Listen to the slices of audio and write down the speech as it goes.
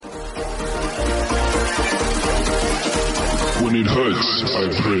When it hurts, I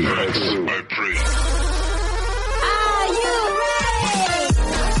pray. Are you ready?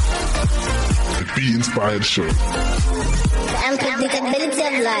 The Be Inspired Show. The unpredictability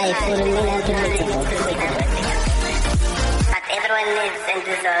of life will remain unpredictable. But everyone needs and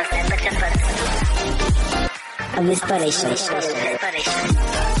deserves a little bit of inspiration.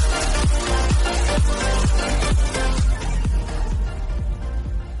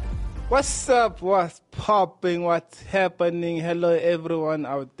 What's up? What's popping? What's happening? Hello, everyone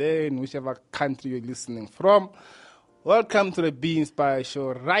out there in whichever country you're listening from. Welcome to the Be Inspired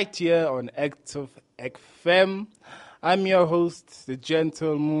Show right here on Active FM. I'm your host, the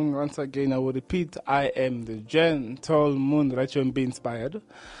Gentle Moon. Once again, I will repeat, I am the Gentle Moon right here on Be Inspired.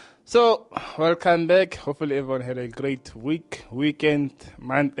 So, welcome back. Hopefully, everyone had a great week, weekend,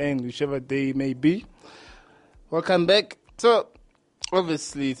 month end, whichever day it may be. Welcome back. So,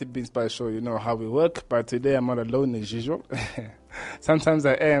 obviously, it's a Be Inspired Show. You know how we work, but today I'm not alone as usual. Sometimes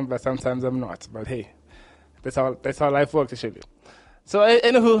I am, but sometimes I'm not. But hey, that's how life works, actually. So,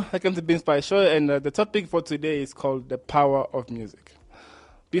 anywho, welcome to Be Inspired Show, and the topic for today is called the power of music.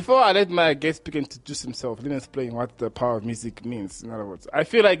 Before I let my guest speaker introduce himself, let me explain what the power of music means. In other words, I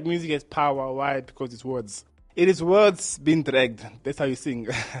feel like music has power. Why? Because it's words. It is words being dragged. That's how you sing.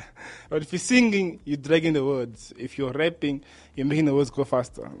 But if you're singing, you're dragging the words. If you're rapping, you're making the words go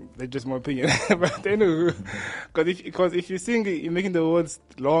faster. That's just my opinion. But anyway, because if you're singing, you're making the words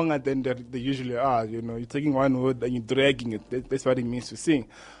longer than they usually are. You know, you're taking one word and you're dragging it. That's what it means to sing.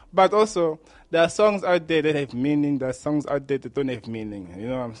 But also, there are songs out there that have meaning. There are songs out there that don't have meaning. You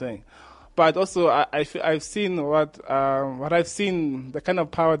know what I'm saying? But also, I've seen the kind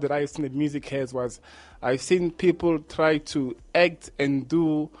of power that I've seen that music has was, I've seen people try to act and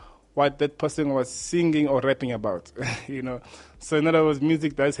do what that person was singing or rapping about, you know. So in other words,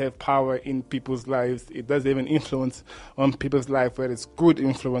 music does have power in people's lives. It does have an influence on people's life, whether it's good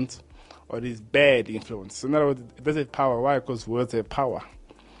influence or it is bad influence. So in other words, it does have power. Why? Because words have power.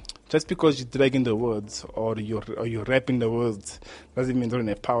 Just because you're dragging the words or you're rapping the words doesn't mean they don't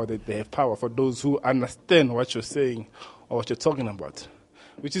have power. That they have power for those who understand what you're saying or what you're talking about.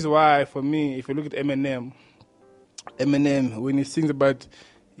 Which is why, for me, if you look at Eminem, when he sings about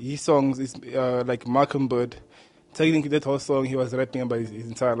his songs, it's like Mockingbird. Technically, that whole song he was rapping about his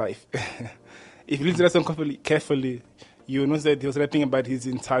entire life. If you listen to that song carefully, you will notice that he was rapping about his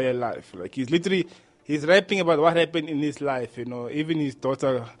entire life. Like he's rapping about what happened in his life. You know, even his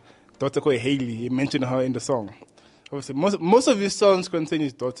daughter called Hailey, he mentioned her in the song. Obviously, most of his songs contain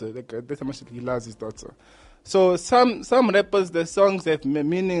his daughter. Like, that's how much he loves his daughter. So some rappers, the songs have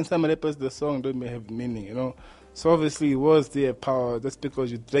meaning. Some rappers, the song don't have meaning. You know. So obviously, words they have power. That's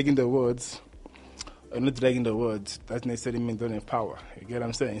because you're dragging the words. Or not dragging the words doesn't necessarily mean don't have power. You get what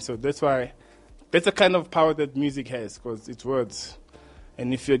I'm saying? So that's why that's the kind of power that music has, because it's words.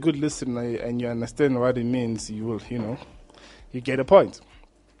 And if you're a good listener and you understand what it means, you will, you get a point.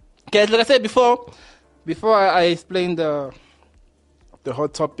 Okay, like I said before I explain the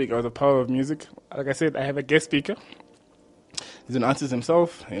hot topic or the power of music, like I said, I have a guest speaker. He's an artist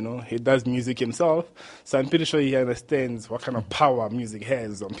himself, he does music himself. So I'm pretty sure he understands what kind of power music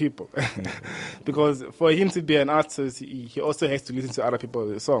has on people. Because for him to be an artist, he also has to listen to other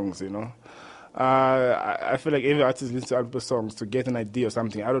people's songs, I feel like every artist listens to other people's songs to get an idea or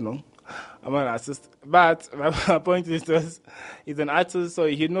something. I don't know. I'm an artist. But my point is this. He's an artist, so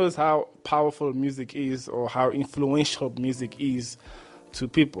he knows how powerful music is or how influential music is to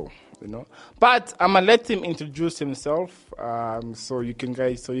people, But I'm going to let him introduce himself so you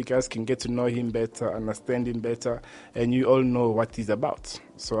guys can get to know him better, understand him better, and you all know what he's about.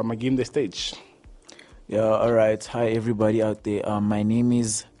 So I'm going to give him the stage. Yeah, all right. Hi, everybody out there. My name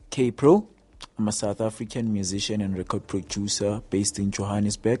is K-Pro. I'm a South African musician and record producer based in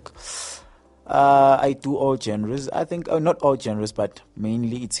Johannesburg. I do all genres. I think not all genres, but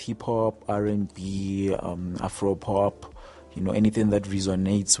mainly it's hip-hop, R&B, Afro-pop, anything that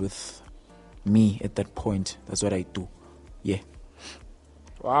resonates with me at that point. That's what I do. Yeah.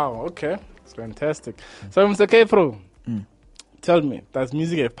 Wow, okay. It's fantastic. So, Mr. K-Pro, tell me, does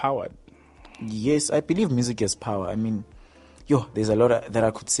music have power? Yes, I believe music has power. I mean, there's a lot that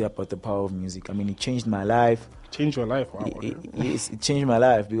I could say about the power of music. I mean, it changed my life. Changed your life? Wow. Yes, it changed my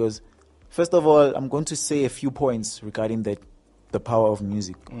life because, first of all, I'm going to say a few points regarding the power of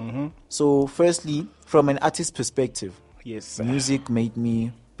music. Mm-hmm. So, firstly, from an artist's perspective, yes, music made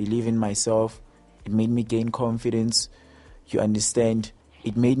me believe in myself. It made me gain confidence. You understand?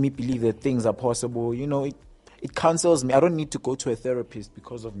 It made me believe that things are possible. It counsels me. I don't need to go to a therapist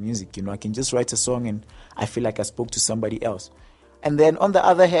because of music. I can just write a song and I feel like I spoke to somebody else. And then on the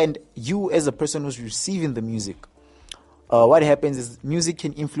other hand, you as a person who's receiving the music, what happens is music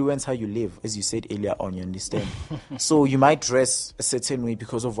can influence how you live, as you said earlier on, you understand? So you might dress a certain way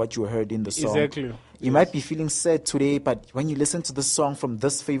because of what you heard in the song. Exactly. You might be feeling sad today, but when you listen to the song from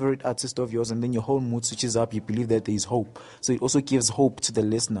this favorite artist of yours and then your whole mood switches up, you believe that there is hope. So it also gives hope to the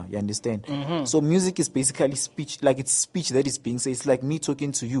listener, you understand? So music is basically speech, like it's speech that is being said. It's like me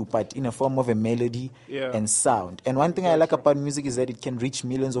talking to you, but in a form of a melody and sound. And one thing I like about music is that it can reach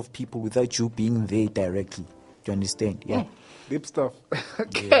millions of people without you being there directly. Do you understand? Yeah. Deep stuff.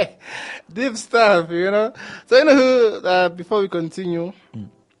 Okay. Deep stuff, you know. So, before we continue,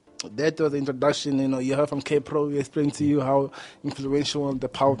 that was the introduction. You heard from K-Pro. We explained to you how influential the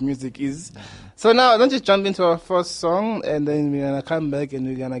power of music is. So now, let's just jump into our first song, and then we're going to come back and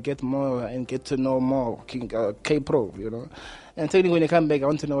we're going to get more and get to know more K-Pro, And technically, when you come back, I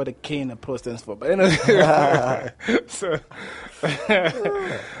want to know what the K and the Pro stands for. But so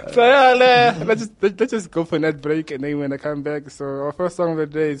let's just go for that break, and then when I come back, so our first song of the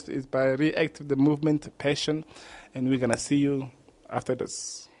day is by React to the Movement, Passion, and we're gonna see you after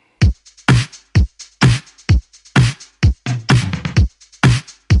this.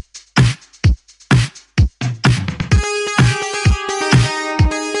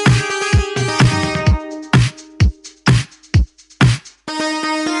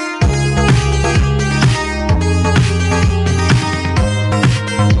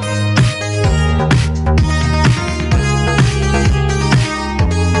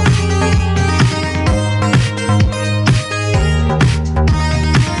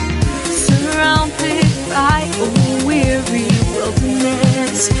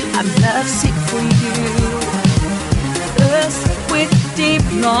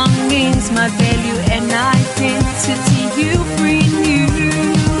 My value and identity you renew.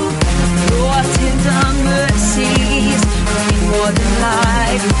 Your tender mercies mean more than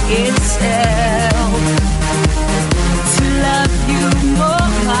life itself. To love you more,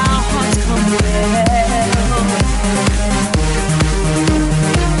 our hearts come well.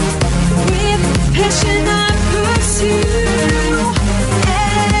 With passion I pursue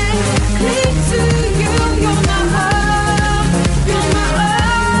and cling to you. You're my heart, you're my heart.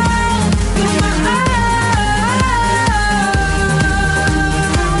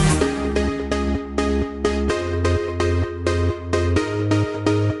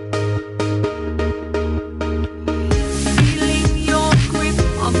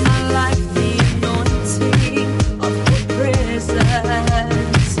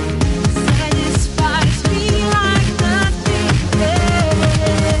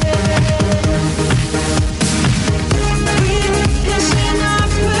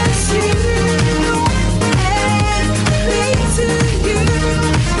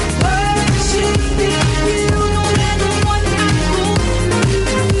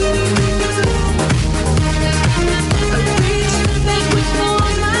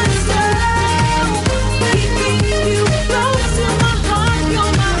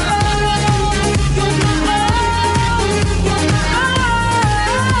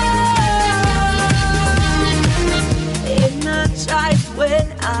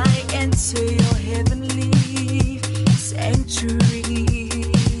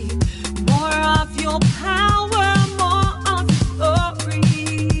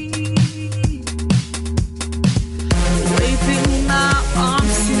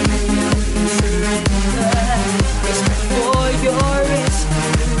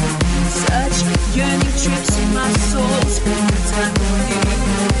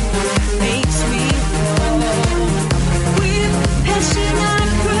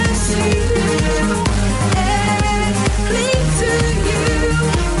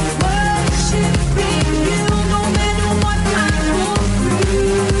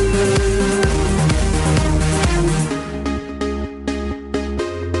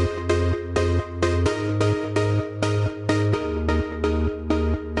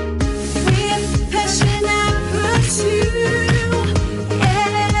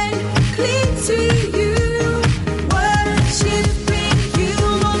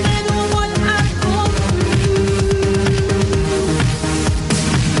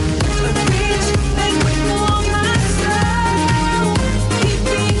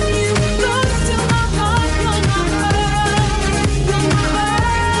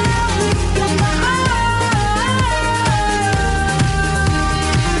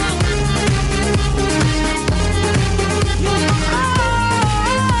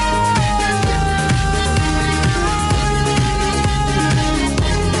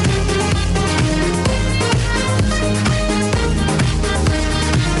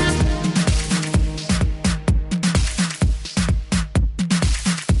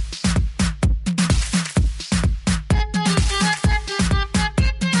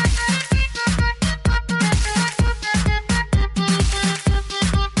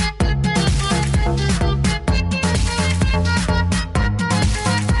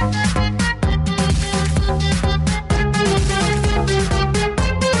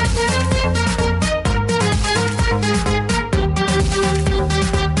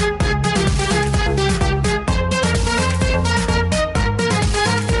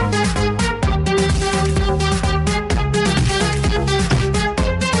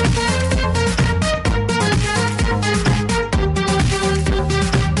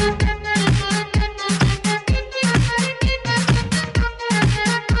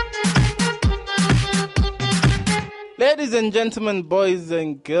 Ladies and gentlemen, boys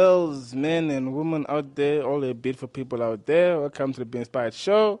and girls, men and women out there, all the beautiful people out there, welcome to the Be Inspired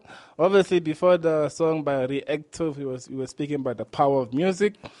Show. Obviously, before the song by Reactive, we were speaking about the power of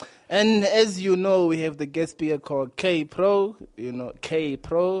music. And as you know, we have the guest speaker called K Pro. You know, K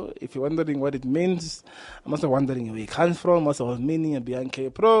Pro. If you're wondering what it means, I'm also wondering where it comes from, also what's meaning behind K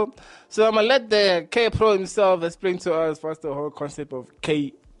Pro. So I'm going to let the K Pro himself explain to us what's the whole concept of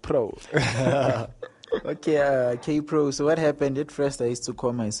K Pro. Okay, K Pro. So what happened at first? I used to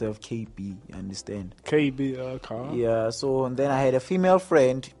call myself KB. You understand? KB, okay. Yeah. So and then I had a female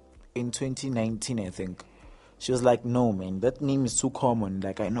friend in 2019, I think. She was like, "No, man, that name is too common.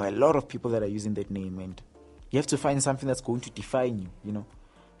 Like I know a lot of people that are using that name, and you have to find something that's going to define you, you know."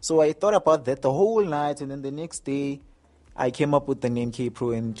 So I thought about that the whole night, and then the next day, I came up with the name K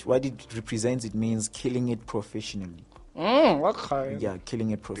Pro, and what it represents, it means killing it professionally. Okay. Yeah,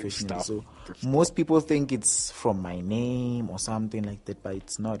 killing it professionally. stuff. So most people think it's from my name or something like that, but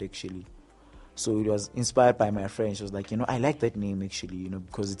it's not actually. So it was inspired by my friend. She was like, I like that name actually,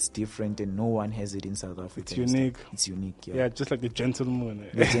 because it's different and no one has it in South Africa. It's unique. It's unique, yeah. Yeah, just like the gentleman.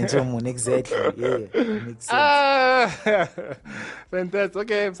 The gentleman, exactly. Yeah, makes sense. Ah, fantastic.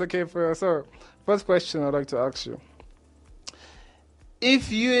 Okay, it's okay for so. First question I'd like to ask you: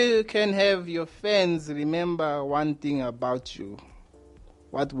 if you can have your fans remember one thing about you,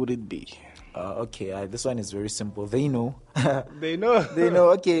 what would it be? Okay, this one is very simple. They know. They know. They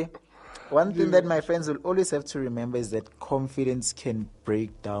know. Okay. One thing that my friends will always have to remember is that confidence can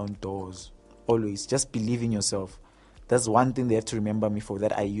break down doors. Always. Just believe in yourself. That's one thing they have to remember me for,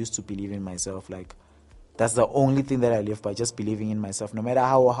 that I used to believe in myself. Like, that's the only thing that I live by, just believing in myself. No matter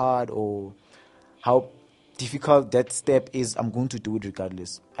how hard or how difficult that step is, I'm going to do it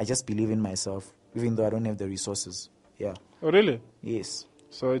regardless. I just believe in myself, even though I don't have the resources. Yeah. Oh, really? Yes.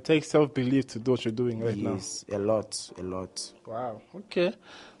 So it takes self-belief to do what you're doing right now. Yes, a lot. Wow. Okay.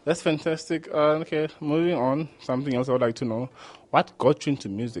 That's fantastic. Okay, moving on. Something else I would like to know. What got you into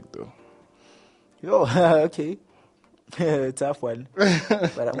music, though? Yo, okay. Tough one.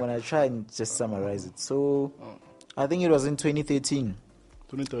 But I'm going to try and just summarize it. So, I think it was in 2013.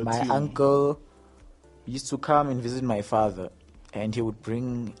 2013. My uncle used to come and visit my father. And he would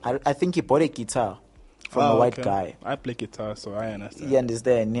bring, I think he bought a guitar from a white guy. I play guitar, so I understand. You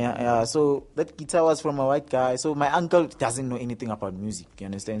understand? Yeah. So that guitar was from a white guy. So my uncle doesn't know anything about music. You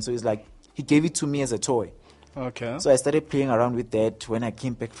understand? So it's like he gave it to me as a toy. Okay. So I started playing around with that when I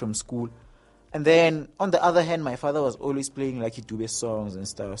came back from school. And then on the other hand, my father was always playing like Dube songs and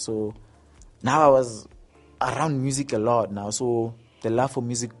stuff. So now I was around music a lot now. So the love for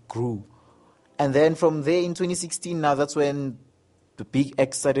music grew. And then from there in 2016, now that's when the big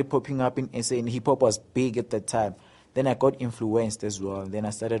acts started popping up in SA, and hip-hop was big at that time. Then I got influenced as well. Then I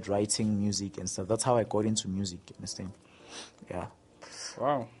started writing music and stuff. That's how I got into music, you understand? Yeah.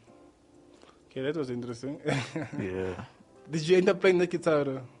 Wow. Okay, that was interesting. Yeah. Did you end up playing the guitar,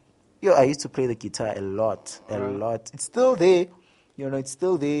 though? Yo, I used to play the guitar a lot. It's still there. It's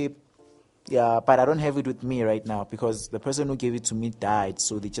still there. Yeah, but I don't have it with me right now because the person who gave it to me died.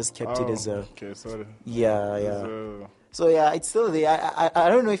 So they just kept it as a... Okay, sorry. Yeah. So yeah, it's still there. I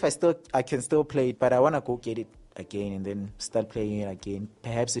don't know if I can still play it, but I wanna go get it again and then start playing it again.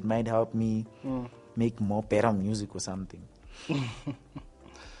 Perhaps it might help me make more better music or something.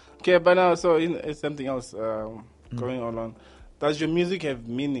 Okay, but now, so it's something else going on. Does your music have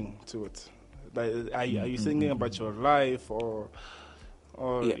meaning to it? Like, are you singing about your life, or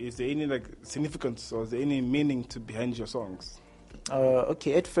Yeah. is there any significance, or is there any meaning behind your songs?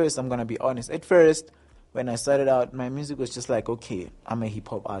 Okay, at first, I'm gonna be honest. At first, when I started out, my music was just like, okay, I'm a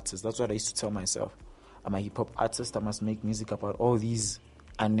hip-hop artist. That's what I used to tell myself. I'm a hip-hop artist. I must make music about all these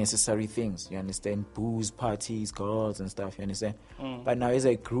unnecessary things. You understand? Booze, parties, girls, and stuff. You understand? But now as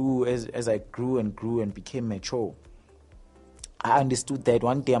I grew and grew and became mature, I understood that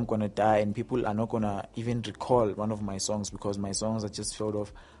one day I'm going to die and people are not going to even recall one of my songs because my songs are just filled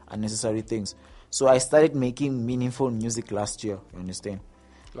of unnecessary things. So I started making meaningful music last year. You understand?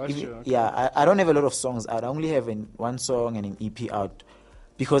 Last year, okay. Yeah, I don't have a lot of songs out. I only have one song and an EP out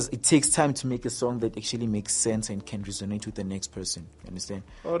because it takes time to make a song that actually makes sense and can resonate with the next person. You understand?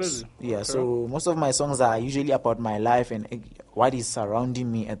 Oh, really? Yeah, Okay. so most of my songs are usually about my life and what is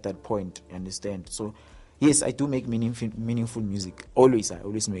surrounding me at that point. You understand? So, yes, I do make meaningful music. I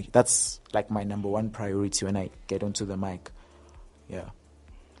always make. That's like my number one priority when I get onto the mic. Yeah.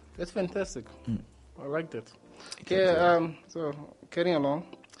 That's fantastic. I like that. Okay, so carrying along,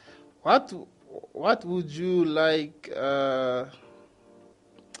 what would you like?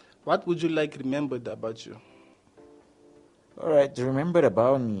 What would you like remembered about you? All right, remembered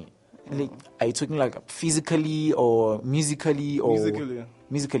about me. Like, are you talking like physically or musically or Musically.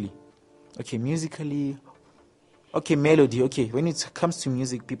 Musically. Okay, musically. Okay, melody. Okay, when it comes to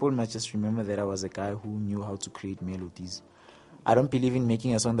music, people must just remember that I was a guy who knew how to create melodies. I don't believe in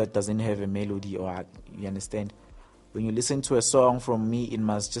making a song that doesn't have a melody, you understand? When you listen to a song from me, it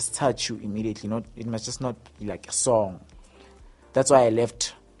must just touch you immediately. It must just not be like a song. That's why I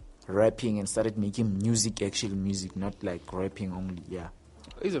left rapping and started making music, actual music, not like rapping only. Yeah,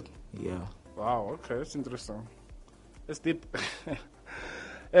 Is it? yeah. Wow, okay, that's interesting. That's deep.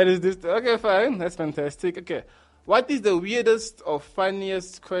 It is this. Okay, fine. That's fantastic. Okay. What is the weirdest or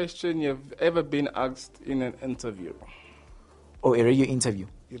funniest question you've ever been asked in an interview? Oh, a radio interview.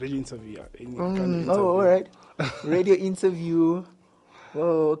 A radio interview, yeah. Any kind of interview. Oh, all right. Radio interview.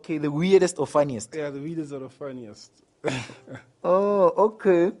 Oh, okay. The weirdest or funniest? Yeah, the weirdest or the funniest. Oh,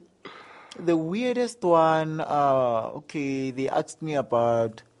 okay. The weirdest one, okay, they asked me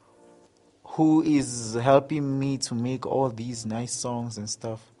about who is helping me to make all these nice songs and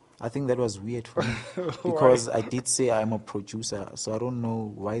stuff. I think that was weird for me because I did say I'm a producer, so I don't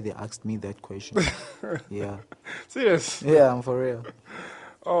know why they asked me that question. Yeah. Serious? Yeah, I'm for real.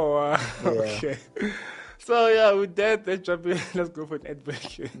 Oh, wow. Yeah. Okay. So, yeah, with that, let's jump in. Let's go for an ad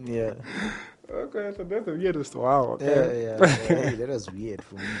break. Yeah. Okay, so that's the weirdest. Wow. Okay. Yeah. That was weird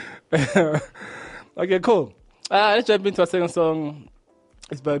for me. Okay, cool. Let's jump into our second song.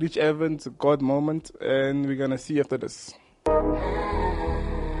 It's by Rich Evans, God Moment, and we're going to see after this.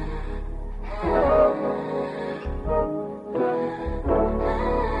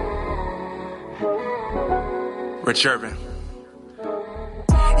 Rich Urban.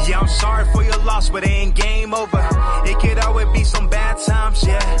 Yeah, I'm sorry for your loss, but it ain't game over. It could always be some bad times,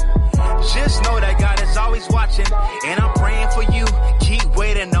 yeah. Just know that God is always watching, and I'm praying for you. Keep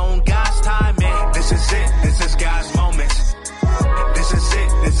waiting on God's timing. This is it, this is God's moment. This is it,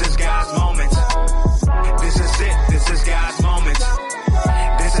 this is God's moment. This is it, this is God's moment.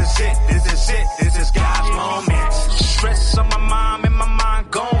 This is it, this is it, this is God's moment. Stress on my mind and my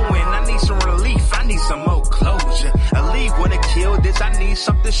mind going. I need some relief, I need some more closure. A leave wanna kill this, I need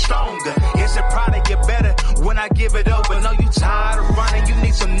something stronger. Yes, it probably get better when I give it over. No, you tired of running, you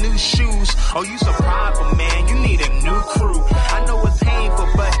need some new shoes. Oh, you so prideful, man, you need a new crew. I know it's painful,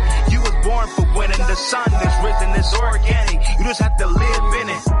 but you was born for winning. The sun is risen, it's organic. You just have to live in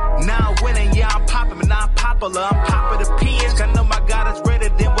it. Now I'm winning, yeah, I'm popping, but not popular. I'm popping the pins. I know my God is greater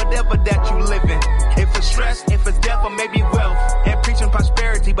than whatever that you live in. If it's stress, if it's death, or maybe wealth. And preaching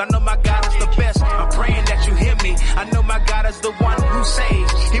prosperity, but I know my God is the best. I'm praying that you hear me. I know my God is the one who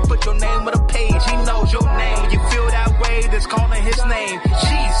saves. He put your name on the page, he knows your name. You feel that way, that's calling his name.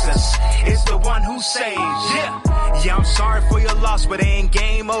 Jesus is the one who saves. Yeah, I'm sorry for your loss, but it ain't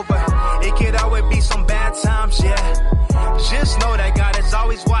game over. It could always be some bad times, yeah. Just know that God is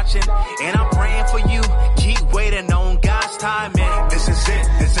always watching, and I'm praying for you. Keep waiting on God's timing. This is it,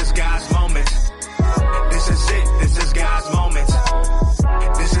 this is God's moment. This is it, this is God's moment.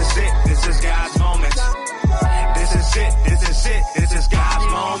 This is it, this is God's moment. This is it, this is it, this is God's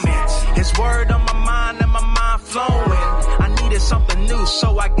moment. His word on my mind and my mind flowing. I needed something new,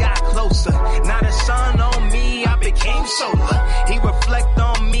 so I got closer. Now the sun on me, I became solar. He reflect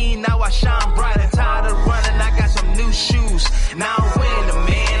on me, now I shine brighter. Tired of running, I got some new shoes. Now I'm winning,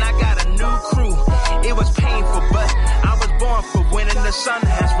 man, I got a new crew. It was painful, but I was born for winning. The sun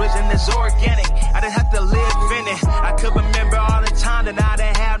has risen, it's organic. I didn't have to live in it. I could remember all the time that I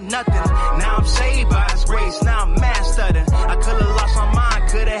didn't have nothing. Now I'm saved by His grace, now I'm mastered. I could have lost my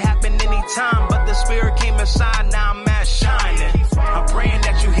mind, could have happened any time, but the Spirit came inside, now I'm mad shining. I'm praying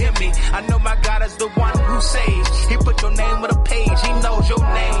that you hear me. I know my God is the one who saves. He put your name on the page, He knows your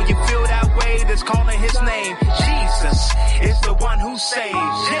name. You feel that way, that's calling His name. Jesus is the one who saves.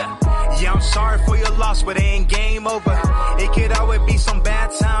 Yeah, I'm sorry for your loss, but it ain't game over. It could always be some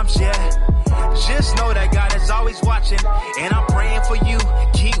bad times, yeah. Just know that God is always watching, and I'm praying for you.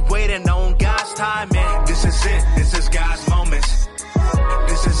 Keep waiting on God's timing. This is it, this is God's moment.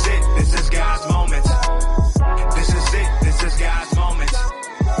 This is it, this is God's moment. This is it, this is God's moment.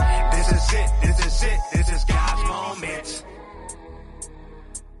 This is it, this is it, this is God's moment.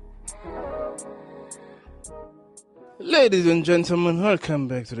 Ladies and gentlemen, welcome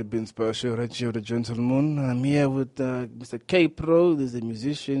back to the Beanspire Show, right here with the Gentleman. I'm here with Mr. K Pro. He's a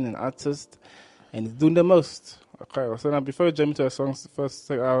musician and artist, and he's doing the most. Okay, so now before we jump into our songs,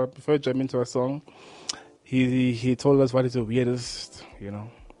 before we jump into our song, he told us what is the weirdest,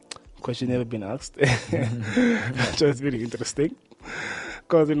 question ever been asked. Which was really interesting,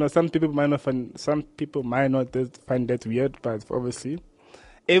 because some people might not find that weird, but obviously.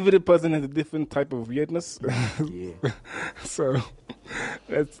 every person has a different type of weirdness. Yeah. So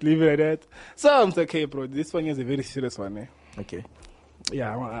let's leave it at that. So I'm okay, bro. This one is a very serious one. Eh? Okay.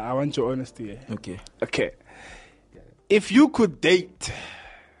 Yeah, I want your honesty. Eh? Okay. Okay. If you could date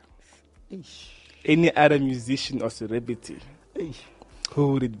any other musician or celebrity,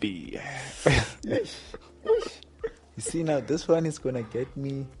 who would it be? You see, now this one is gonna get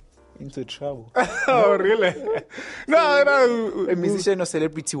me into trouble. Oh, really? No. A musician or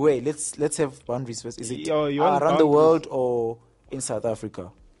celebrity, where? Let's have boundaries first. Is it Yo, you want around the boundaries? world or in South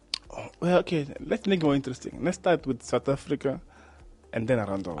Africa? Well, okay. Let's make it more interesting. Let's start with South Africa, and then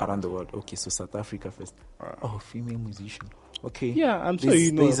around the world. Around the world. Okay, so South Africa first. Oh, female musician. Okay. Yeah, I'm sure There's-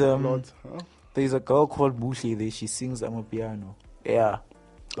 you know there's, a lot. Huh? There's a girl called Buhle there. She sings Amapiano. Yeah.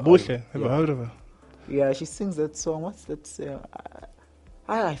 Buhle, have you heard of her? Yeah, she sings that song. What's that?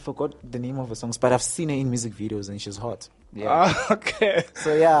 I forgot the name of the songs, but I've seen her in music videos and she's hot. Yeah. Ah, okay.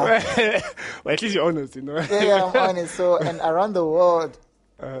 So yeah. Well, at least you're honest, you know. Yeah, I'm honest. So, and around the world,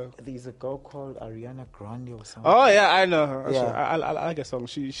 Uh, there's a girl called Ariana Grande or something. oh yeah, I know her. Yeah. I like her song.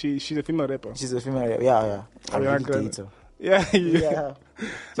 She's a female rapper. She's a female. Yeah. I Ariana really Grande. date her. Yeah, Yeah.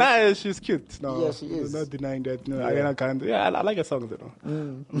 Nah, she's cute. No, Yeah, she is. Not denying that. No, Yeah. Ariana Grande. Yeah, I like her songs, you know.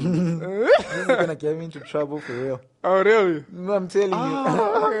 This is gonna get me into trouble for real. Oh really? No, I'm telling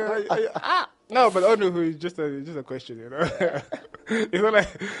you. No, but Onu is just a question, you know.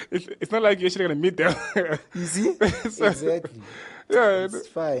 it's not like you're actually gonna meet them. You see? So- Exactly. Yeah. It's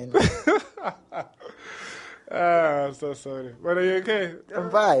fine. I'm so sorry. But are you okay?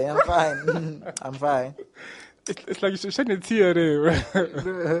 I'm fine. I'm fine. It's like you're shedding a tear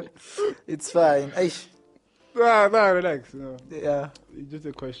there. It's fine. Aish. Nah, relax. No. Yeah. It's just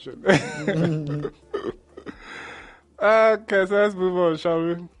a question. Okay, so let's move on, shall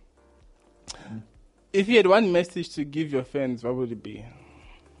we? If you had one message to give your fans, what would it be?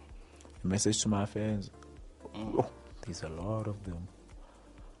 Message to my fans. Oh, there's a lot of them.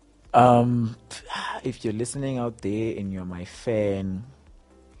 If you're listening out there and you're my fan,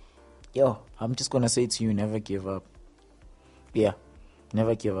 I'm just gonna say to you, never give up. Yeah,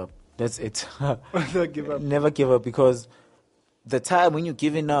 never give up. That's it. Don't give up. Never give up, because the time when you're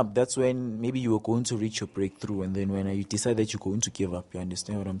giving up, that's when maybe you were going to reach your breakthrough, and then when you decide that you're going to give up, you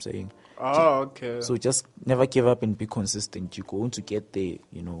understand what I'm saying? Oh, okay. So just never give up and be consistent. You're going to get there,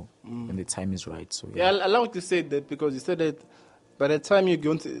 when the time is right. So Yeah, I like what you said that, because you said that by the time you're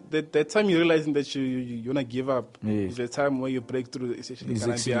going to, the time you're realizing that you wanna give up, Yes. is the time where your breakthrough is actually It's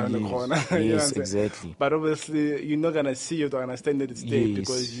gonna be around the actually- corner. yes, You know what I'm saying? exactly. But obviously, you're not gonna see it or understand that it's there, Yes.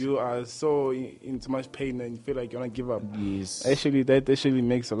 because you are so in too much pain and you feel like you wanna give up. Yes. Actually, that actually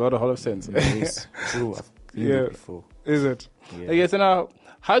makes a lot of sense. Yes, true. I've seen Yeah. it before. Is it? Yeah. Okay, so now,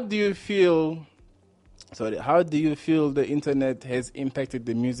 how do you feel the internet has impacted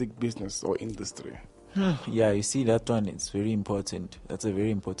the music business or industry? Yeah, you see that one, it's very important. That's a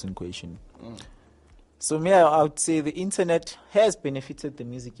very important question. So I would say the internet has benefited the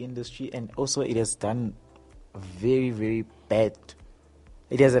music industry, and also it has done very, very bad.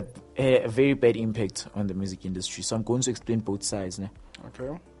 It has a very bad impact on the music industry. So I'm going to explain both sides now.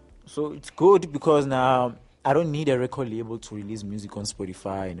 Okay. So it's good because now I don't need a record label to release music on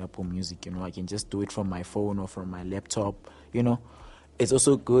Spotify and Apple Music. I can just do it from my phone or from my laptop. It's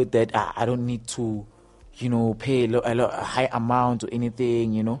also good that I don't need to, pay a high amount or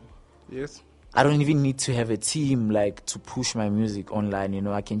anything. Yes. I don't even need to have a team to push my music online.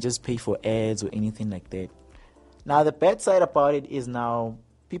 I can just pay for ads or anything like that. Now the bad side about it is now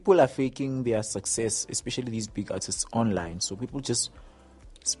people are faking their success, especially these big artists online. So people just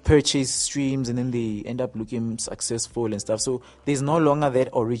purchase streams and then they end up looking successful and stuff. So there's no longer that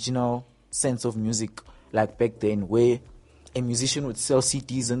original sense of music like back then, where a musician would sell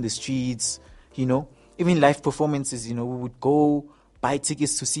CDs on the streets, even live performances. We would go buy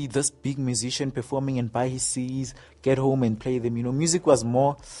tickets to see this big musician performing and buy his CDs, get home and play them. Music was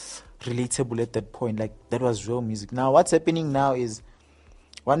more relatable at that point. That was real music. Now what's happening now is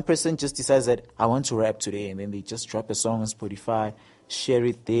one person just decides that I want to rap today, and then they just drop a song on Spotify, share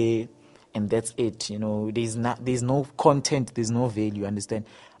it there, and that's it. There's no content, there's no value. Understand?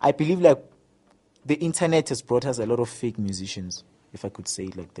 I believe the internet has brought us a lot of fake musicians, if I could say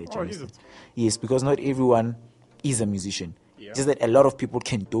it like that. you Oh, understand? is it? Yes, because not everyone is a musician. Yeah. Just that a lot of people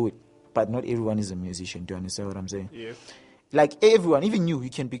can do it, but not everyone is a musician. Do you understand what I'm saying? Yes. Everyone, even you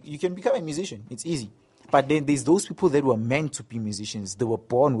can become a musician. It's easy. But then there's those people that were meant to be musicians. They were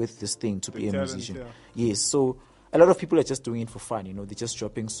born with this thing to be a talent, musician. yeah. Yes, so a lot of people are just doing it for fun. They're just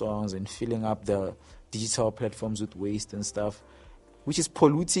dropping songs and filling up the digital platforms with waste and stuff, which is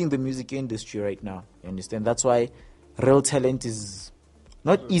polluting the music industry right now. You understand? That's why real talent is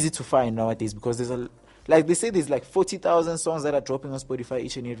Not easy to find nowadays because like they say, there's like 40,000 songs that are dropping on Spotify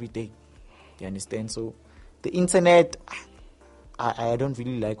each and every day. You understand? So the internet, I don't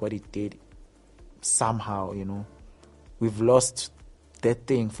really like what it did. Somehow, we've lost that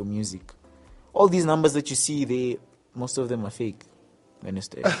thing for music. All these numbers that you see, most of them are fake. You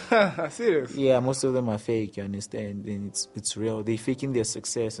understand? Serious? Yeah, most of them are fake. You understand? And it's real. They're faking their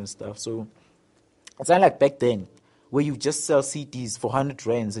success and stuff. So it's not like back then, where you just sell CDs for 100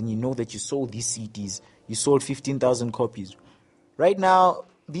 rands and you know that you sold these CDs. You sold 15,000 copies. Right now,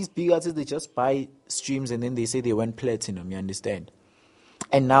 these big artists, they just buy streams and then they say they went platinum, you understand?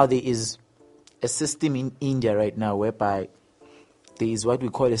 And now there is a system in India right now whereby there is what we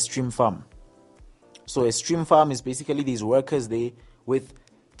call a stream farm. So a stream farm is basically these workers there with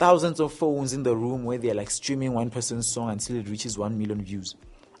thousands of phones in the room where they're like streaming one person's song until it reaches 1 million views.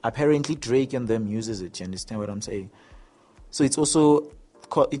 Apparently Drake and them uses it, you understand what I'm saying? So it's also,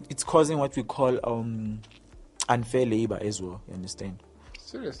 it's causing what we call unfair labor as well, you understand?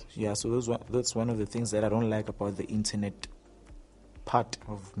 Serious? Yeah, so that's one of the things that I don't like about the internet part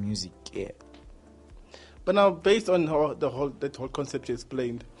of music, yeah. But now, based on how that whole concept you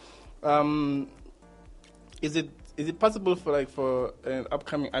explained, is it possible for an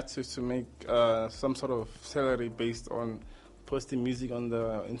upcoming artist to make some sort of salary based on posting music on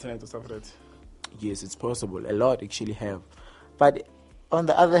the internet or stuff like that? Yes, it's possible. A lot actually have. But on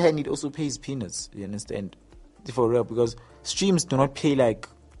the other hand, it also pays peanuts, you understand? For real, because streams do not pay like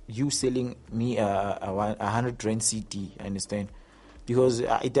you selling me a 100 rand CD, I understand? Because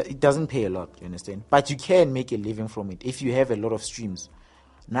it doesn't pay a lot, you understand? But you can make a living from it if you have a lot of streams.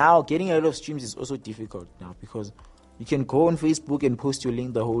 Now, getting a lot of streams is also difficult now because you can go on Facebook and post your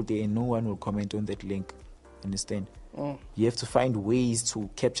link the whole day and no one will comment on that link, understand? You have to find ways to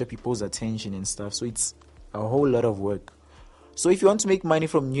capture people's attention and stuff. So it's a whole lot of work. So if you want to make money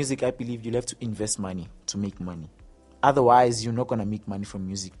from music, I believe you'll have to invest money to make money. Otherwise, you're not going to make money from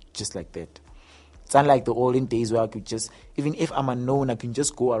music just like that. It's unlike the olden days where I could just, even if I'm unknown, I can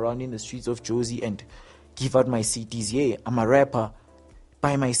just go around in the streets of Jozi and give out my CDs. Yeah, I'm a rapper.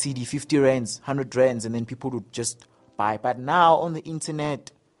 Buy my CD, 50 rands, 100 rands, and then people would just buy. But now on the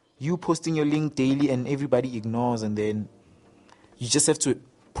internet, you posting your link daily and everybody ignores, and then you just have to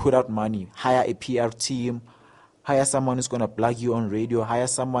put out money, hire a PR team, hire someone who's going to plug you on radio, hire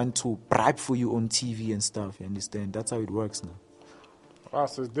someone to bribe for you on TV and stuff, you understand? That's how it works now. Wow,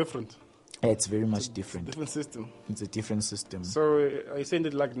 so it's different. Yeah, it's very much different. Different system. It's a different system. So are you saying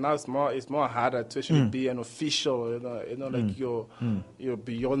that like now it's more harder to actually be an official, like your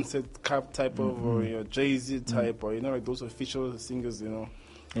Beyonce type of or your Jay-Z type or like those official singers, Yeah,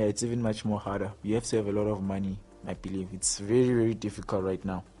 it's even much more harder. You have to have a lot of money, I believe. It's very, very difficult right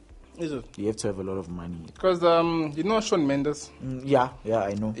now. Is it? You have to have a lot of money. Because Shawn Mendes. Yeah,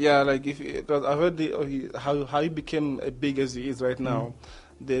 I know. Yeah, like because I heard how he became as big as he is right now.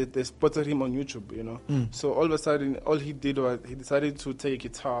 They spotted him on YouTube, So all of a sudden, all he did was he decided to take a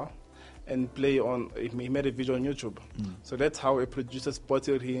guitar and play he made a video on YouTube. So that's how a producer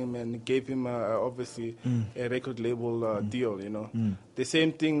spotted him and gave him obviously a record label deal, The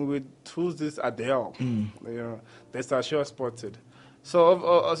same thing with who's this Adele, that's how she was spotted. So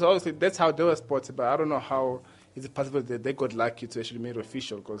obviously that's how they were spotted, but I don't know how is it possible that they got lucky to actually make it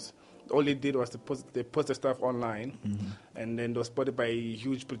official because all they did was they post the stuff online and then they were spotted by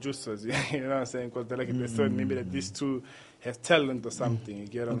huge producers, you know what I'm saying? Because they saw maybe that these two have talent or something, you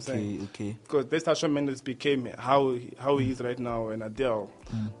get what I'm saying? Okay. Because that's how Shawn Mendes became how he is right now and Adele.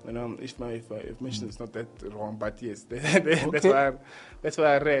 If mention is not that wrong, but yes, that's what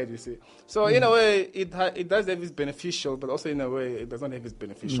I read, you see. So in a way, it does have its beneficial, but also in a way, it does not have its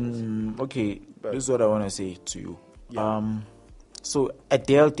beneficials. Okay, this is what I want to say to you. Yeah. So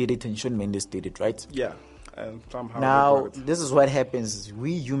Adele did it and Shawn Mendes did it, right? Yeah. And somehow now, this is what happens.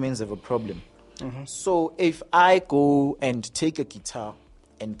 We humans have a problem. So if I go and take a guitar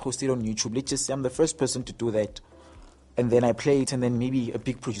and post it on YouTube, let's just say I'm the first person to do that, and then I play it, and then maybe a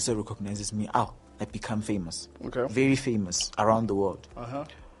big producer recognizes me. I become famous. Okay. Very famous around the world.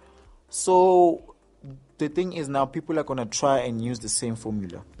 So the thing is now people are going to try and use the same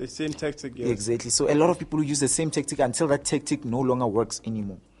formula. The same tactic, yes. Exactly. So a lot of people use the same tactic until that tactic no longer works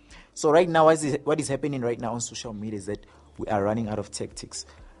anymore. So right now, what is happening right now on social media is that we are running out of tactics.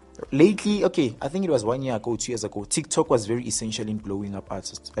 Lately, I think it was 1 year ago, 2 years ago, TikTok was very essential in blowing up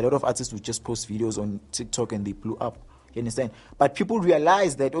artists. A lot of artists would just post videos on TikTok and they blew up. You understand? But people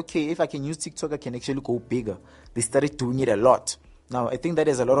realized that, if I can use TikTok, I can actually go bigger. They started doing it a lot. Now, I think that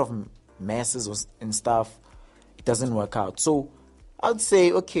there's a lot of masses and stuff. It doesn't work out. So I would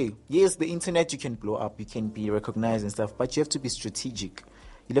say, yes, the internet, you can blow up, you can be recognized and stuff, but you have to be strategic.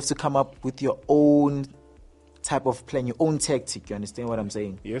 you'll have to come up with your own type of plan, your own tactic. You understand what I'm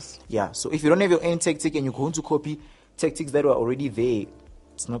saying? Yes. Yeah. So if you don't have your own tactic and you're going to copy tactics that were already there,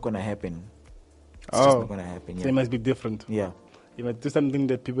 it's not gonna happen. It's just not gonna happen. So it Yeah. must be different. Yeah. You must do something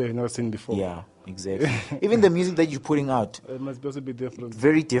that people have never seen before. Yeah. Exactly. Even the music that you're putting out, It must also be different.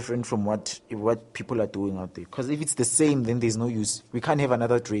 very different from what people are doing out there. Because if it's the same, then there's no use. We can't have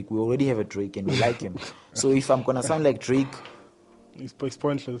another Drake. We already have a Drake and we like him. So if I'm gonna sound like Drake, It's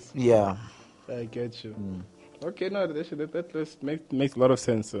pointless. yeah, I get you. Okay, no, that makes a lot of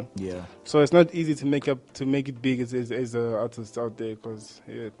sense. Sir. yeah, So it's not easy to make it big as an artist out there, because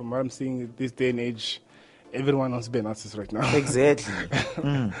from what I'm seeing this day and age, everyone wants to be an artist right now. exactly.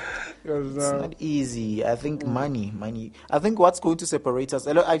 'Cause, It's not easy. I think money. I think what's going to separate us.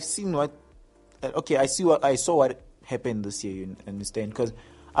 I've seen what. Okay, I saw what happened this year. You understand? Because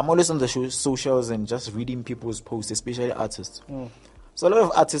I'm always on the socials and just reading people's posts, especially artists. So a lot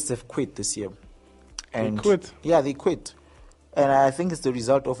of artists have quit this year. And quit? Yeah, they quit. And I think it's the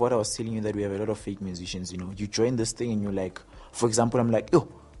result of what I was telling you, that we have a lot of fake musicians. You know, you join this thing and you're like, for example, I'm like, oh,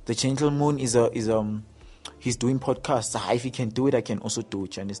 the Gentleman is he's doing podcasts. If he can do it, I can also do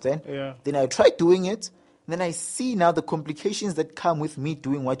it. You understand? Yeah. Then I try doing it. Then I see now the complications that come with me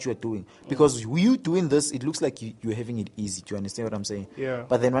doing what you are doing. Because you doing this, it looks like you're having it easy. Do you understand what I'm saying? Yeah.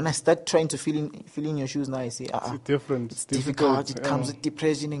 But then when I start trying to fill in your shoes now, I see, It's different. it's difficult. It comes with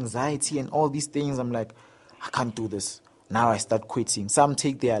depression, anxiety, and all these things. I'm like, I can't do this. Now I start quitting. Some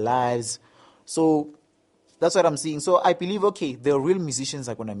take their lives. So that's what I'm seeing. So I believe, okay, the real musicians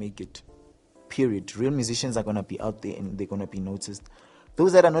are going to make it. Period. Real musicians are going to be out there and they're going to be noticed.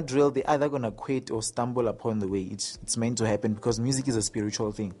 Those that are not real, they're either going to quit or stumble upon the way. It's meant to happen, because music is a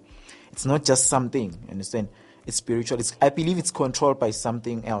spiritual thing. It's not just something, you understand? It's spiritual. I believe it's controlled by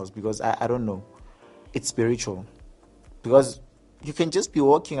something else, because I don't know. It's spiritual. Because you can just be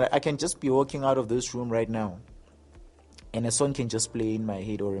walking, like I can just be walking out of this room right now, and a song can just play in my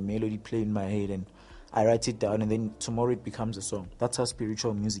head, or a melody play in my head, and I write it down, and then tomorrow it becomes a song. That's how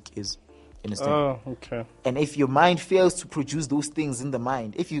spiritual music is. Understand? Oh, okay. And if your mind fails to produce those things in the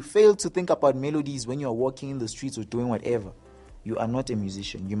mind, if you fail to think about melodies when you are walking in the streets or doing whatever, you are not a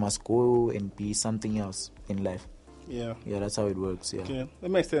musician. You must go and be something else in life. Yeah. Yeah, that's how it works. Yeah. Okay,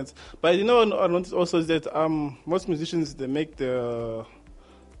 that makes sense. But you know, I noticed also is that most musicians, they make the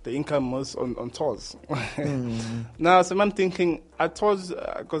income most on tours. Now, so I'm thinking at tours,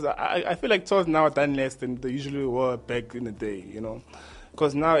 because I feel like tours now are done less than they usually were back in the day. You know,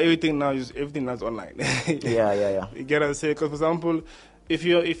 because now everything now is online. Yeah. You get what I'm saying? Because for example, if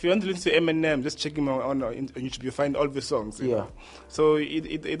you want to listen to Eminem, just check him on YouTube. You find all of his songs. You know? So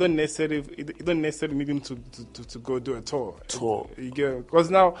it don't necessarily need him to go do a tour. You get,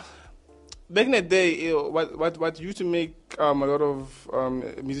 because now, back in the day, what used to make a lot of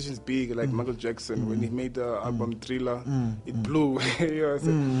musicians big, like Michael Jackson, when he made the album Thriller, it blew. You know what I'm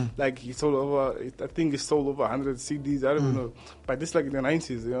saying? Like he sold over, I think he sold over 100 CDs. I don't know, but this like in the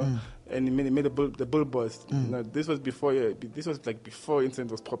 90s, you know, and he made the billboards. You know, this was before. This was like before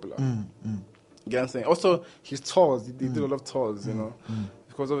internet was popular. You get what I'm saying? Also, his tours. He did a lot of tours. You know.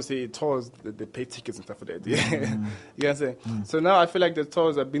 Because obviously tours, they pay tickets and stuff for that. You know what I'm saying? So now I feel like the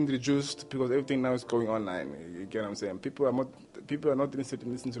tours are being reduced because everything now is going online. You get what I'm saying? People are not interested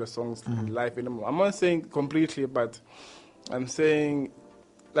in listening to the songs live anymore. I'm not saying completely, but I'm saying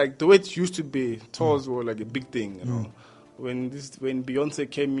like the way it used to be, tours were like a big thing, you know. When Beyonce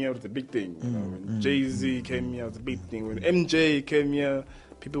came here, it was a big thing. You know, when Jay-Z came here, it was a big thing. When MJ came here,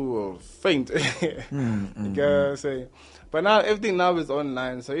 people will faint. You get what I'm saying? But now everything now is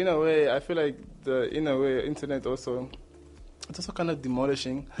online. So in a way, I feel like internet also, it's also kind of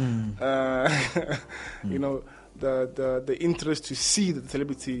demolishing. You know, the interest to see the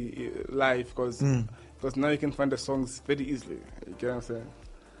celebrity live, because now you can find the songs very easily. You get what I'm saying?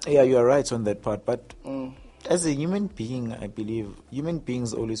 Yeah, you are right on that part. But as a human being, I believe human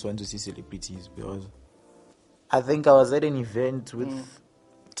beings always want to see celebrities, because I think I was at an event with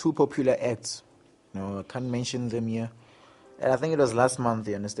two popular acts. No, I can't mention them here. And I think it was last month,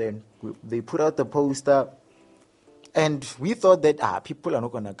 you understand? They put out the poster, and we thought that people are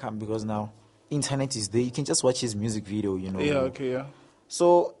not going to come because now internet is there. You can just watch his music video, you know. Yeah, okay, yeah.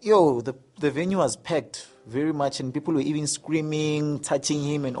 So, the venue was packed very much, and people were even screaming, touching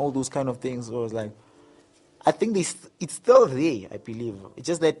him, and all those kind of things. So I was like, I think it's still there, I believe. It's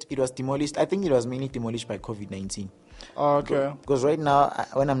just that it was demolished. I think it was mainly demolished by COVID-19. Oh, okay. Because right now,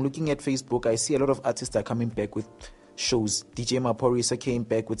 when I'm looking at Facebook, I see a lot of artists are coming back with shows. DJ Maphorisa came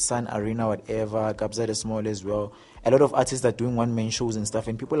back with Sun Arena, whatever. Kabza the Small as well. A lot of artists are doing one-man shows and stuff,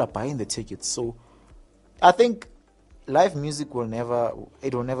 and people are buying the tickets. So I think live music will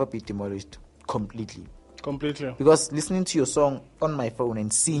never be demolished completely. Completely. Because listening to your song on my phone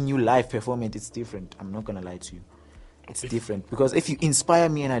and seeing you live perform it, it's different. I'm not gonna lie to you. It's different. Because if you inspire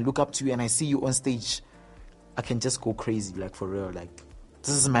me and I look up to you and I see you on stage, I can just go crazy, like for real. Like,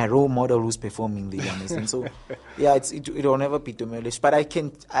 this is my role model who's performing the understand? So yeah, it will never be demolished. But I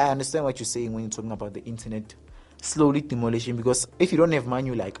understand what you're saying when you're talking about the internet slowly demolishing, because if you don't have money,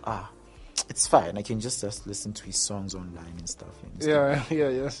 you're like, it's fine. I can just listen to his songs online and stuff. You understand?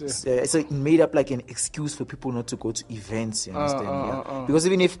 Yeah. So it made up like an excuse for people not to go to events. You understand? Because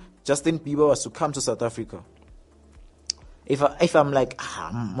even if Justin Bieber was to come to South Africa, if I'm like,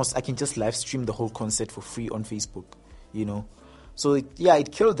 I can just live stream the whole concert for free on Facebook, you know. So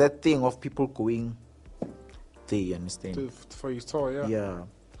it killed that thing of people going there. You understand? For his tour, yeah. Yeah.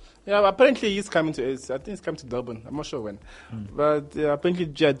 Yeah, apparently he's coming to. I think he's coming to Durban. I'm not sure when, but apparently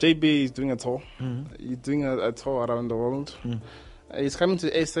JB is doing a tour. He's doing a tour around the world. He's coming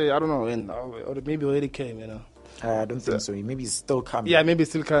to SA. I don't know when, or maybe already came. You know. I don't think so. Maybe it's still coming. Yeah, maybe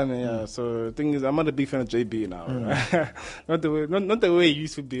it's still coming. Yeah. So the thing is, I'm not a big fan of JB now. not the way he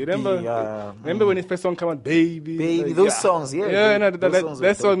used to be. Remember when his first song came out, Baby. Like, those songs, yeah. Yeah, no,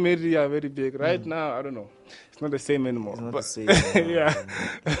 that song made it very big. Right now, I don't know. It's not the same anymore. It's not the same anymore. Yeah.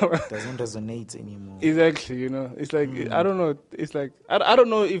 It doesn't resonate anymore. Exactly, you know. It's like, I don't know. It's like, I don't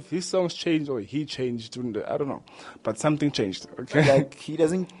know if his songs changed or he changed. I don't know. But something changed, okay? Like,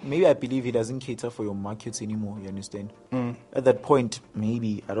 I believe he doesn't cater for your markets anymore, you understand? At that point,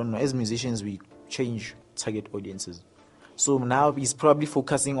 maybe, I don't know, as musicians, we change target audiences. So now he's probably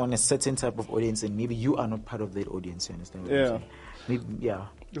focusing on a certain type of audience, and maybe you are not part of that audience, you understand what I'm saying? Maybe, yeah.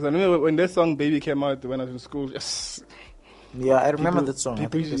 Because I remember when that song Baby came out when I was in school, yes. Yeah, I remember that song.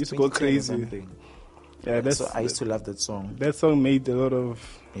 People used to go crazy. Yeah, so I used to love that song. That song made a lot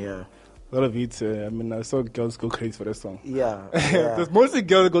of hits. I mean, I saw girls go crazy for that song. Yeah. There's mostly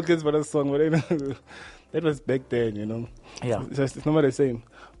girls go crazy for that song, but that was back then, you know. Yeah. It's not the same.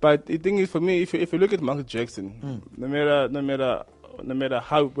 But the thing is, for me, if you look at Michael Jackson, no matter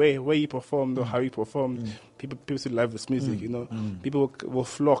how where he performed or how he performed, people still love his music. You know, people will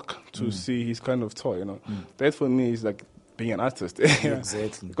flock to see his kind of tour. You know, that for me is like being an artist.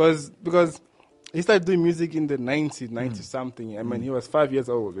 Exactly. Because he started doing music in the 90 something. I mean, he was 5 years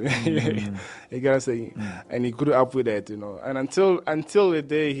old. You gotta say, and he grew up with that. You know, and until the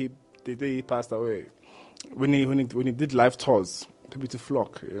day he passed away, when he did live tours, people to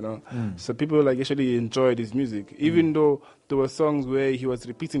flock, you know. So people like actually enjoyed his music, even though there were songs where he was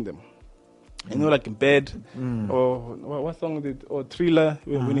repeating them. You know, like in Bed, or what song did, or Thriller,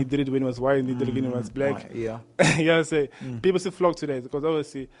 when he did it when he was white and he did it when he was black. Yeah. Yeah, say people still flock to that because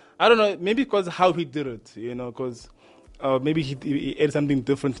obviously, I don't know, maybe because how he did it, you know, because maybe he added something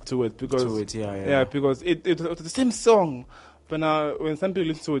different to it because because it was the same song. But now, when some people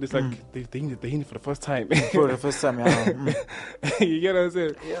listen to it, it's like they hear it for the first time. For the first time, yeah. You get what I'm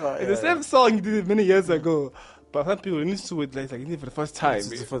saying? Yeah, it's the same song you did it many years ago. But some people listen to it, like, for the first time.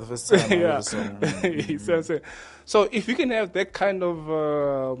 It's for the first time. Yeah. You see what I'm saying? So if you can have that kind of,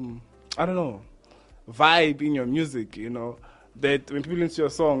 I don't know, vibe in your music, you know, that when people listen to your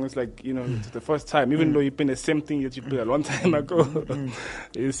song, it's like, you know, it's the first time, even though you've been the same thing that you played a long time ago.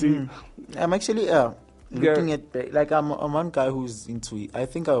 You see? I'm actually looking at, like, I'm one guy who's into it. I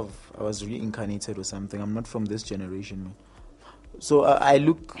think I was reincarnated or something. I'm not from this generation, man. So I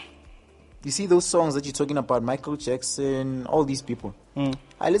look, you see those songs that you're talking about, Michael Jackson, all these people.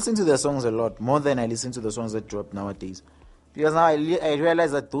 I listen to their songs a lot, more than I listen to the songs that drop nowadays. Because now I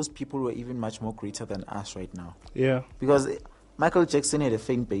realize that those people were even much more greater than us right now. Yeah. Because Michael Jackson had a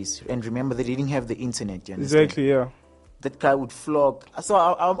fan base, and remember, they didn't have the internet, you understand? Exactly, yeah. That guy would flock. So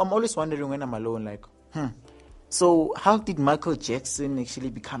I'm always wondering when I'm alone, like, so how did Michael Jackson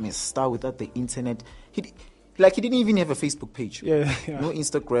actually become a star without the internet? He didn't even have a Facebook page. Yeah. No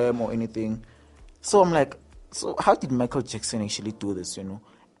Instagram or anything. So I'm like, so how did Michael Jackson actually do this, you know?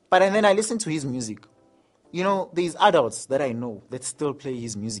 But then I listen to his music. You know, there's adults that I know that still play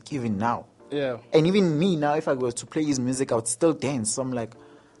his music even now. Yeah. And even me now, if I were to play his music, I would still dance. So I'm like,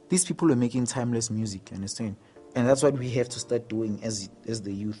 these people are making timeless music, you understand? And that's what we have to start doing as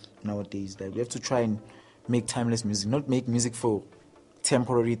the youth nowadays. Like, we have to try and make timeless music, not make music for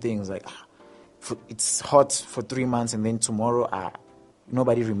temporary things. Like, it's hot for 3 months and then tomorrow,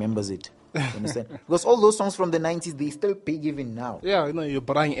 nobody remembers it. You understand? Because all those songs from the 90s, they still big even now. Yeah, you know, you're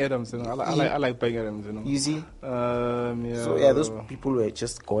Brian Adams, you know. I like Brian Adams, you know. You see? Yeah. So, yeah, those people were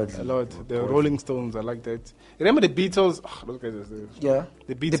just godly. A lot. The Rolling Stones, I like that. Remember the Beatles? Oh, those guys are yeah.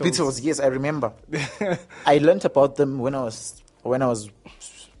 The Beatles, yes, I remember. I learned about them when I was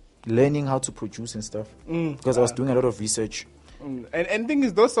learning how to produce and stuff. Because I was doing a lot of research. And thing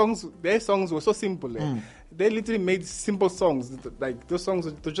is, those songs, their songs were so simple. They literally made simple songs. Like those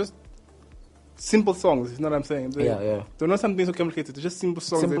songs, they're just simple songs. You know what I'm saying? They're not something so complicated. They're just simple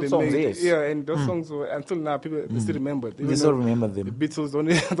songs. Simple that they songs, made. yes. Yeah, and those songs were, until now, people they still remember. Even They still though remember The them. Beatles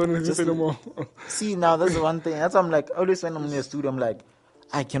don't exist anymore. See, now that's the one thing. That's why I'm like, always when I'm in the studio, I'm like,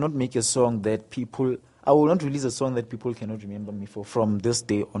 I cannot make a song that people, I will not release a song that people cannot remember me for from this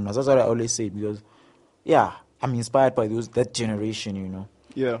day onwards. That's what I always say, because, yeah, I'm inspired by that generation, you know.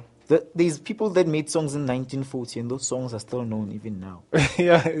 Yeah. There's people that made songs in 1940 and those songs are still known even now.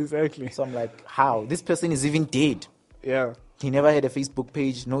 Yeah, exactly. So I'm like, how? This person is even dead. Yeah. He never had a Facebook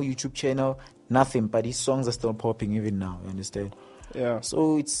page, no YouTube channel, nothing, but his songs are still popping even now, you understand? Yeah.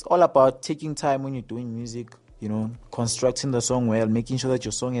 So it's all about taking time when you're doing music, you know, constructing the song well, making sure that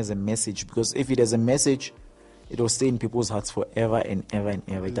your song has a message, because if it has a message, it will stay in people's hearts forever and ever and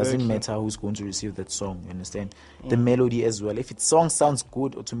ever. It doesn't matter who's going to receive that song, you understand? The melody as well. If its song sounds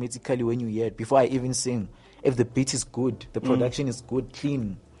good automatically when you hear it, before I even sing, if the beat is good, the production is good,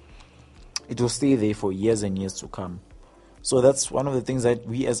 clean, it will stay there for years and years to come. So that's one of the things that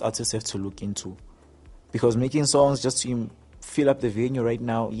we as artists have to look into. Because making songs just to fill up the venue right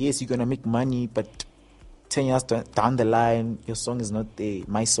now, yes, you're going to make money, but 10 years down the line, your song is not there.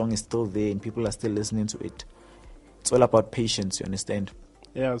 My song is still there and people are still listening to it. It's all about patience, you understand?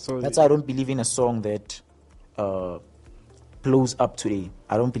 Yeah, so That's why I don't believe in a song that blows up today.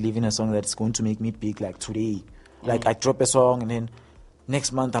 I don't believe in a song that's going to make me big like today. Like I drop a song and then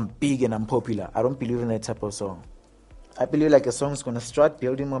next month I'm big and I'm popular. I don't believe in that type of song. I believe like a song is going to start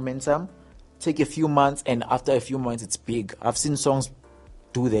building momentum, take a few months, and after a few months it's big. I've seen songs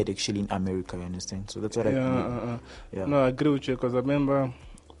do that actually in America, you understand? So that's what I believe. Yeah. No, I agree with you, because I remember,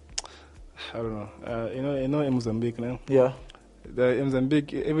 I don't know, you know in Mozambique now? Yeah. In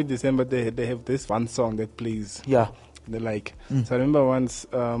Mozambique, every December they have this one song that plays. Yeah. They like. So I remember once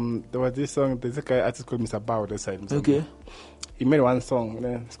there was this song. There's a guy artist called Mr. Bao that side. Okay. He made one song.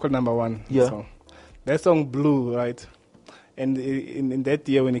 It's called Number One. Yeah. Song. That song blew, right? And in that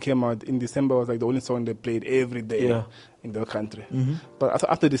year when it came out in December, was like the only song they played every day in the country. But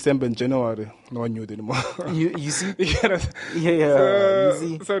after December and January, no one knew it anymore. You see? Yeah. You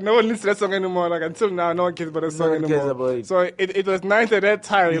see? So no one listens to that song anymore. Like until now, no one cares about that song one anymore. cares about it. So it was nice at that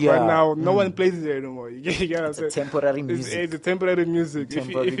time, Yeah. but now no one plays it anymore. You get what I'm It's a saying? temporary music. It's a temporary music.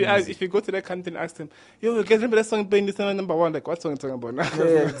 Temporary If you go to that country and ask them, yo, you guys remember that song playing December number one? Like, what song are you talking about now?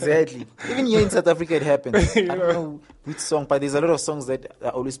 Yeah, exactly. Even here in South Africa, it happens. You I don't know which song, but there's a lot of songs that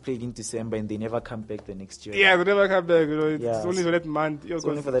are always played in December and they never come back the next year. Yeah, they never come back. You know, it's Yeah. only for that month. It's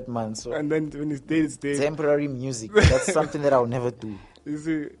only for that month. So And then when it's dead, it's dead. temporary music. That's something that I'll never do. You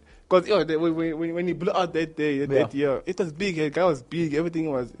see, because when he blew out that day, that year, it was big. The guy was big.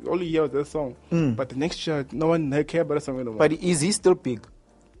 Everything was only year was that song. But the next year, no one cared about that song anymore. But is he still big?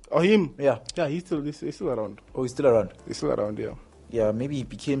 Or him? Yeah. Yeah, he's still around. Oh, he's still around. He's still around. Yeah. Yeah, maybe he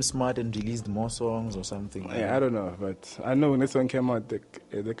became smart and released more songs or something. Yeah, I don't know, but I know when that song came out,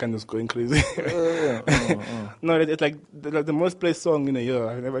 the kind was going crazy. No, it's like the most played song in a year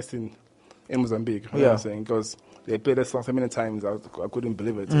I've never seen in Mozambique. You know what I'm saying? Because they played that song so many times, I couldn't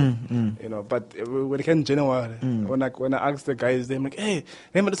believe it. You know, but when it came in January, when I asked the guys, they're like, "Hey,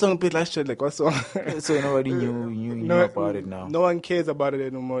 remember the song we played last year? Like, what song?" So nobody knew about it now. No one cares about it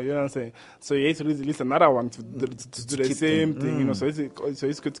anymore. You know what I'm saying? So you have to release another one to do the keep same them. thing. You know, so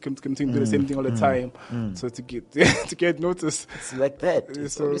it's good to continue to do the same thing all the time. So to get to get noticed. It's like that.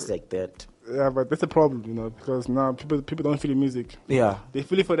 It's So- always like that. Yeah, but that's a problem, you know, because now people don't feel the music. Yeah. They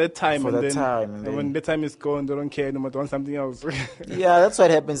feel it for that time, For and that then, time, and when then- that time is gone, they don't care anymore. They want something else. Yeah, that's what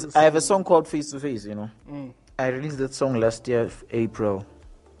happens. I have a song called Face to Face, you know. I released that song last year, April.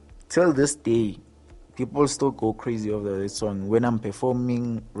 Till this day, people still go crazy over that song. When I'm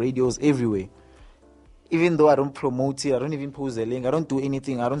performing, radios everywhere. Even though I don't promote it, I don't even post the link, I don't do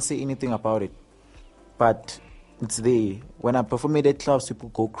anything, I don't say anything about it. But it's there. When I perform it at clubs, people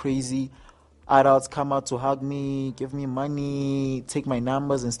go crazy. Adults come out to hug me, give me money, take my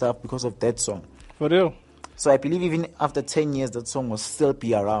numbers and stuff because of that song. For real. So I believe even after 10 years, that song will still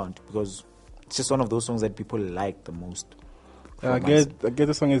be around because it's just one of those songs that people like the most. I From get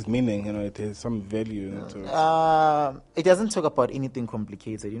the song has meaning, you know, it has some value. You know, to it. It doesn't talk about anything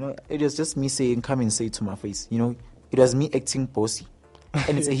complicated, you know. It was just me saying, come and say it to my face, you know. It was me acting bossy.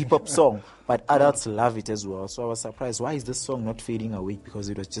 And it's a hip hop song, but adults love it as well. So I was surprised, why is this song not fading away? Because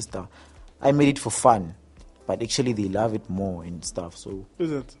it was just I made it for fun, but actually they love it more and stuff. So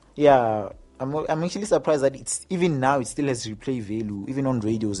Is it? yeah, I'm actually surprised that it's even now it still has replay value, even on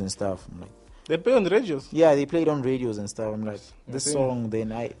radios and stuff. I'm like, They play on the radios. Yeah, they played on radios and stuff. I'm like, this think- song,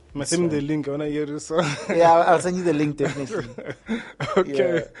 then I. I'm sending the link. I want to hear this song. Yeah, I'll send you the link definitely.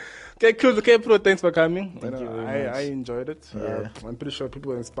 Okay. Yeah. Okay, cool. Okay, Pro, thanks for coming. Thank you very much. I enjoyed it. Yeah. I'm pretty sure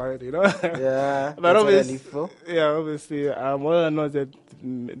people were inspired, you know. Yeah, But that's what I obviously, live for. yeah, obviously, all I know is that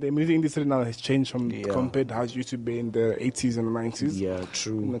the music industry now has changed from Yeah. compared to how it used to be in the 80s and 90s. Yeah, You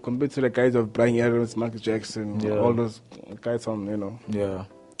true. know, compared to the guys of Brian Adams, Michael Jackson, Yeah. all those guys on, Yeah.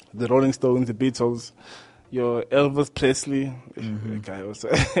 the Rolling Stones, the Beatles, your Elvis Presley, Mm-hmm. the guy also.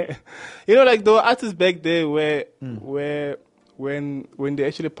 Like the artists back there where when they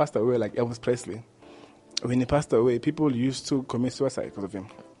actually passed away, like Elvis Presley, when he passed away, people used to commit suicide because of him.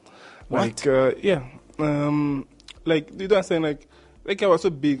 What? Like, yeah. Like, you know what I'm saying? Like I was so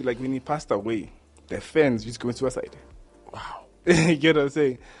big, like when he passed away, the fans used to commit suicide. Wow. You get what I'm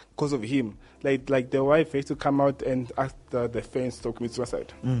saying? Because of him. Like the wife used to come out and ask the fans to commit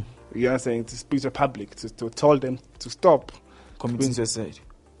suicide. You know what I'm saying? To speak to the public, to tell them to stop. Committing suicide.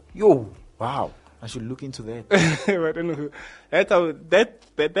 Yo, wow. I should look into that. I don't know.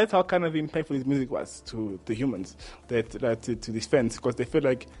 That's how kind of impactful his music was to the humans, to these fans, because they feel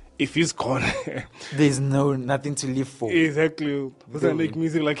like if he's gone, There's nothing to live for. exactly, who's gonna make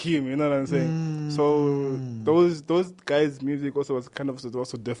music like him? You know what I'm saying? So those guys' music also was kind of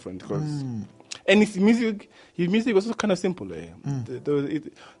also different because, and his music was also kind of simple. There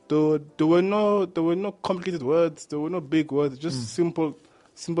were no complicated words. There were no big words. Just simple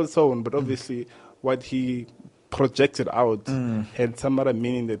sound. But obviously, what he projected out had some other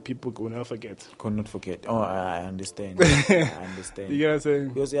meaning that people will never forget. Could not forget. Oh, I understand. I understand. You get what I'm saying?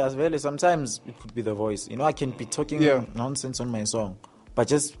 Because as well, sometimes it could be the voice. I can be talking Yeah. nonsense on my song, but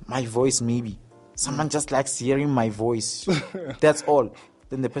just my voice maybe. Someone just likes hearing my voice. That's all.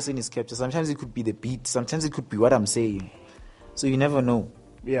 Then the person is captured. Sometimes it could be the beat. Sometimes it could be what I'm saying. So you never know.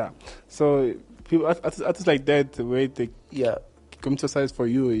 Yeah. So people, artists like that, the way they Yeah. come to size for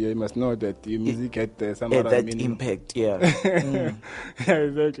you, you must know that your music had some Yeah, other that meaning. impact. Yeah. Yeah,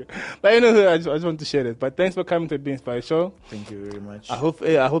 exactly. But I just want to share it. But thanks for coming to Be Inspired Show. Thank you very much. I hope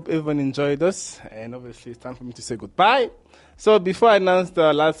everyone enjoyed us, and obviously it's time for me to say goodbye. So before I announce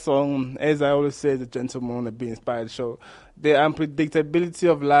the last song, as I always say, the gentleman on the Be Inspired Show, the unpredictability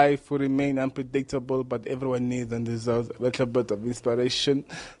of life will remain unpredictable, but everyone needs and deserves a little bit of inspiration.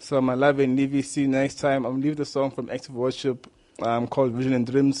 So my love and leave you. See you next time. I'm leave the song from Active Worship called Vision and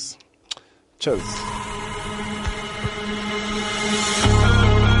Dreams. Cheers.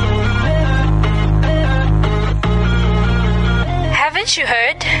 Haven't you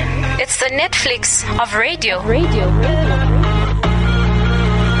heard? It's the Netflix of radio.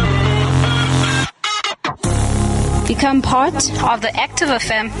 Become part of the Active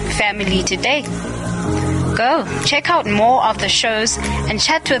FM family today. Go check out more of the shows and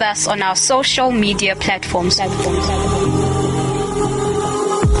chat with us on our social media platforms.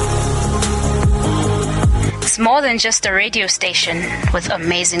 It's more than just a radio station with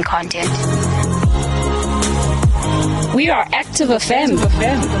amazing content. We are Active FM.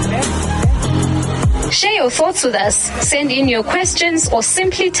 Share your thoughts with us. Send in your questions or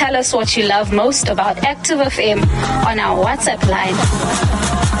simply tell us what you love most about Active FM on our WhatsApp line.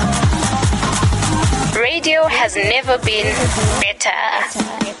 Radio has never been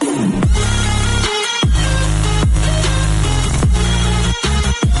better.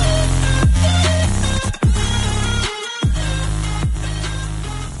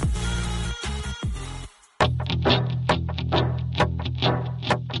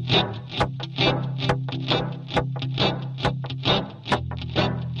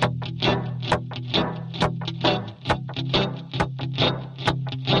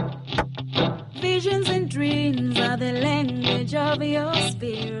 Visions and dreams are the language of your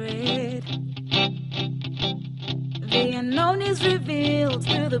spirit. The unknown is revealed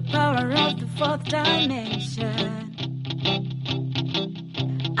through the power of the fourth dimension.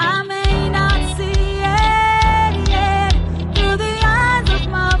 I may not see it yet through the eyes of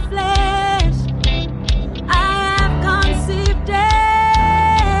my flesh. I have conceived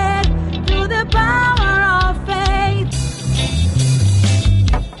it through the power of faith.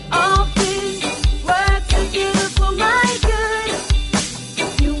 All things work together for my good.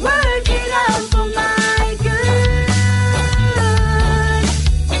 You work it out for my good.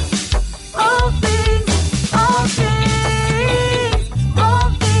 All things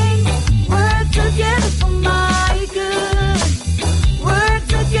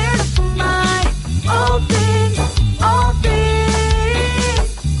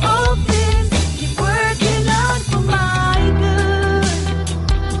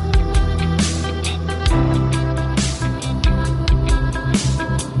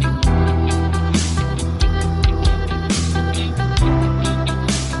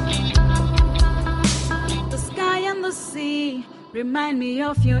Remind me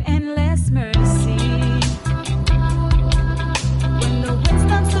of your endless mercy. When the wind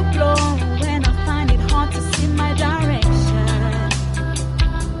starts to blow, when I find it hard to see my direction,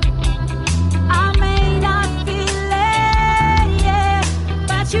 I may not feel it, yeah,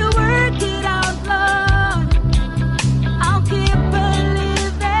 but you work it out, Lord. I'll keep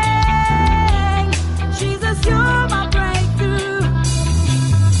believing. Jesus, you're my breakthrough.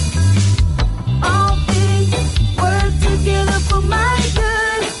 All things work together for my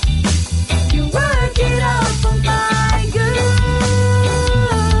good. You work it out for my good.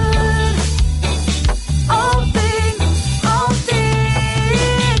 All things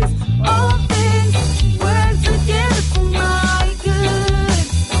work together for my good.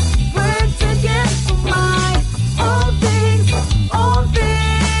 Work together for my all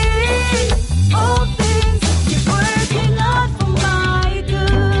things, you're working out for my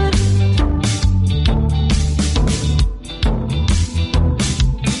good.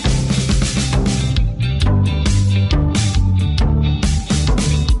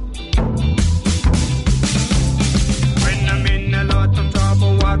 When I'm in a lot of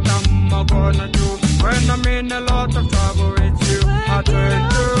trouble, what am I gonna do? When I'm in a lot of trouble, it's you I turn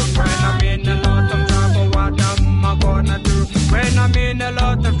to. When I'm in a lot of trouble, what am I gonna do? When I'm in a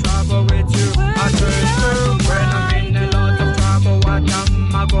lot of trouble, it's you I turn to. When I'm in a lot of trouble, what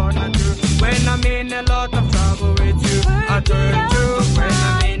am I gonna do? When I'm in a lot of trouble, it's you I turn to. When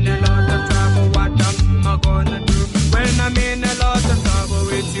I'm in a lot of trouble, what am I gonna do? When I'm in a lot of trouble,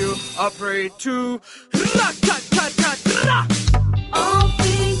 it's you I pray to. Ra-ta-ta-ta-ra. All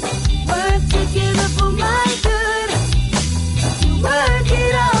things work together for my good. You work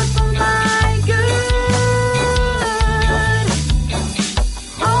it out